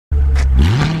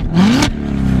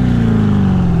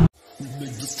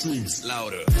Streams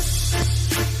louder.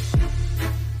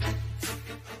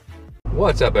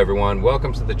 What's up, everyone?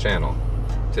 Welcome to the channel.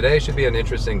 Today should be an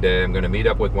interesting day. I'm going to meet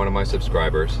up with one of my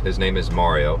subscribers. His name is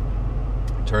Mario.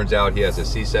 Turns out he has a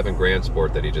C7 Grand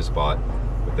Sport that he just bought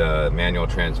with a manual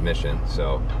transmission.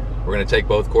 So we're going to take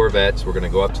both Corvettes. We're going to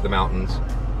go up to the mountains.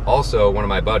 Also, one of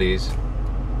my buddies,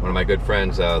 one of my good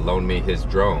friends, loaned me his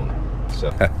drone.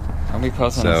 So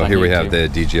here we have the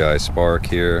DJI Spark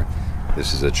here.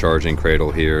 This is a charging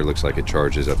cradle here. Looks like it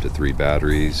charges up to 3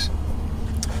 batteries.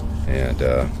 And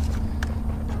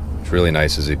it's really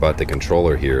nice as he bought the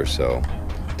controller here, so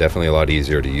definitely a lot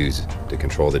easier to use to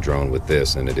control the drone with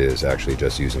this than it is actually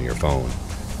just using your phone.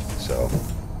 So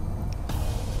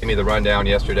gave me the rundown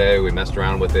yesterday. We messed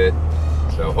around with it,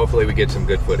 so hopefully we get some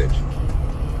good footage.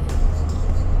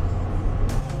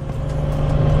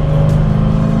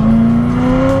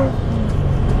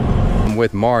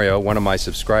 With Mario, one of my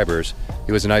subscribers.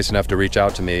 He was nice enough to reach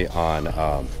out to me on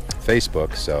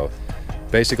Facebook. So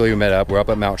basically we met up. We're up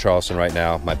at Mount Charleston right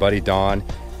now. My buddy Don,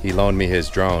 he loaned me his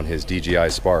drone, his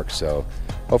DJI Spark. So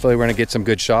hopefully we're gonna get some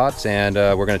good shots, and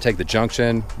we're gonna take the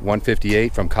junction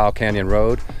 158 from Kyle Canyon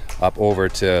Road up over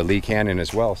to Lee Canyon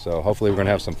as well. So hopefully we're gonna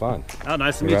have some fun. Oh,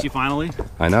 nice to meet you finally.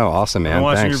 I know, awesome, man. I'm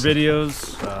watching Thanks. your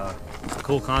videos. It's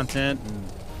cool content.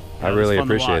 And, I really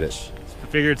appreciate it. I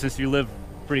figured since you live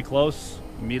pretty close,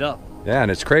 meet up. Yeah,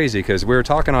 and it's crazy because we were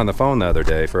talking on the phone the other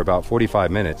day for about 45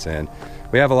 minutes, and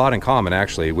we have a lot in common,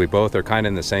 actually. We both are kind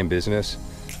of in the same business.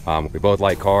 We both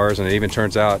like cars, and it even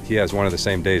turns out he has one of the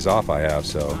same days off I have,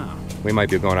 so we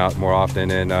might be going out more often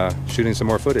and shooting some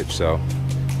more footage. So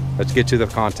let's get to the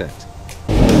content.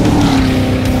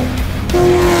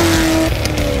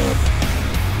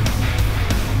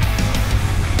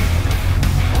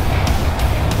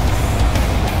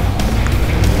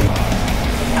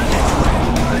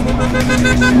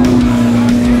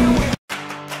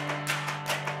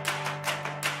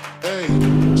 Hey,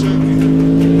 check it.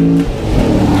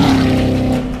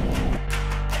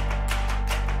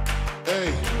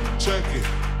 Hey, check it.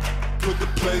 Put the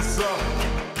place up.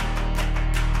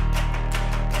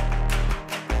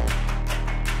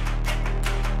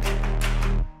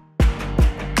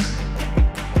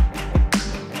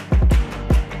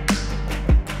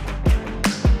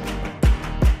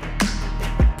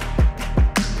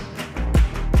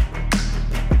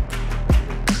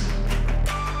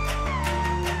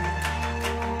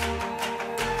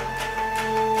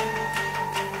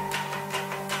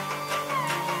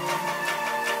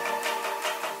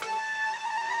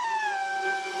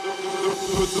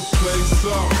 Put the place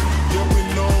up. Yeah, we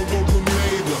know what we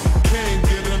made of. Can't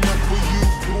get enough of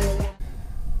you.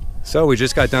 So we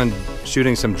just got done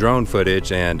shooting some drone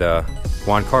footage, and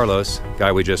Juan Carlos,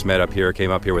 guy we just met up here,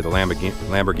 came up here with a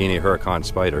Lamborghini Huracan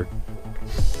Spider.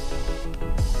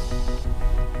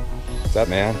 What's up,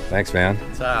 man? Thanks, man.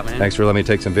 What's up, man? Thanks for letting me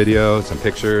take some videos, some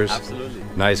pictures. Absolutely.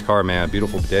 Nice car, man.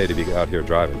 Beautiful day to be out here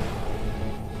driving.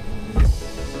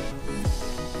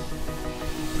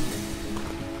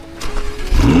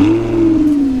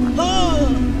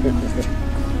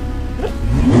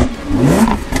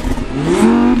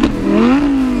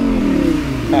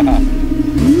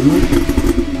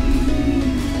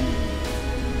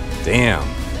 Damn.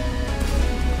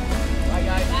 Bye,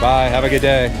 guys. Bye. Have a good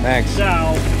day. Thanks.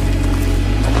 Ciao.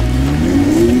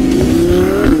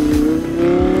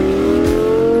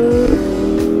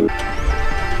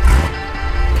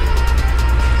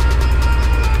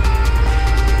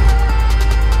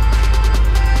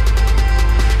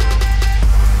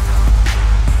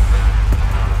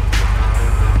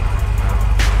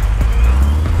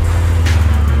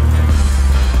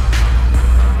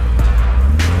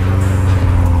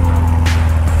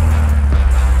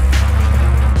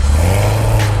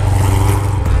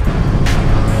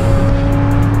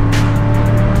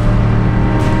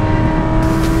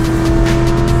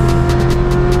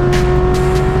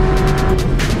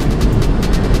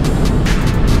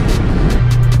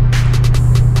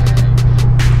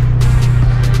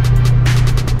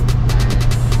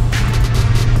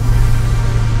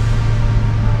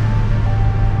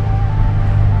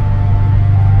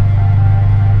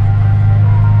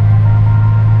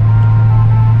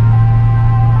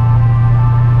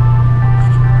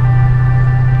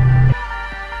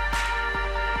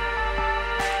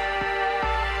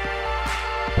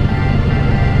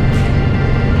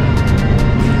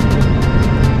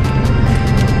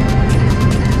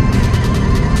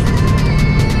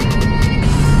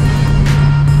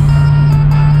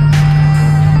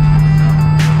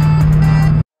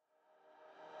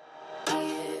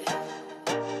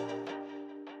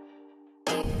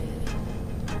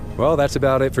 Well, that's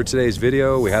about it for today's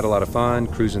video. We had a lot of fun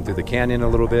cruising through the canyon a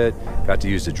little bit, got to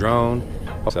use the drone.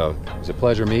 So it was a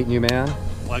pleasure meeting you, man.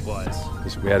 Likewise.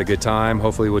 We had a good time.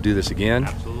 Hopefully we'll do this again.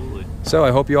 Absolutely. So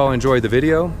I hope you all enjoyed the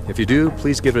video. If you do,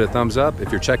 please give it a thumbs up. If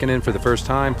you're checking in for the first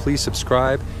time, please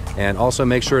subscribe, and also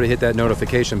make sure to hit that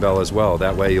notification bell as well.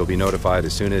 That way you'll be notified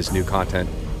as soon as new content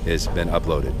has been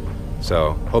uploaded.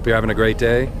 So hope you're having a great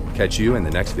day. Catch you in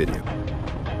the next video.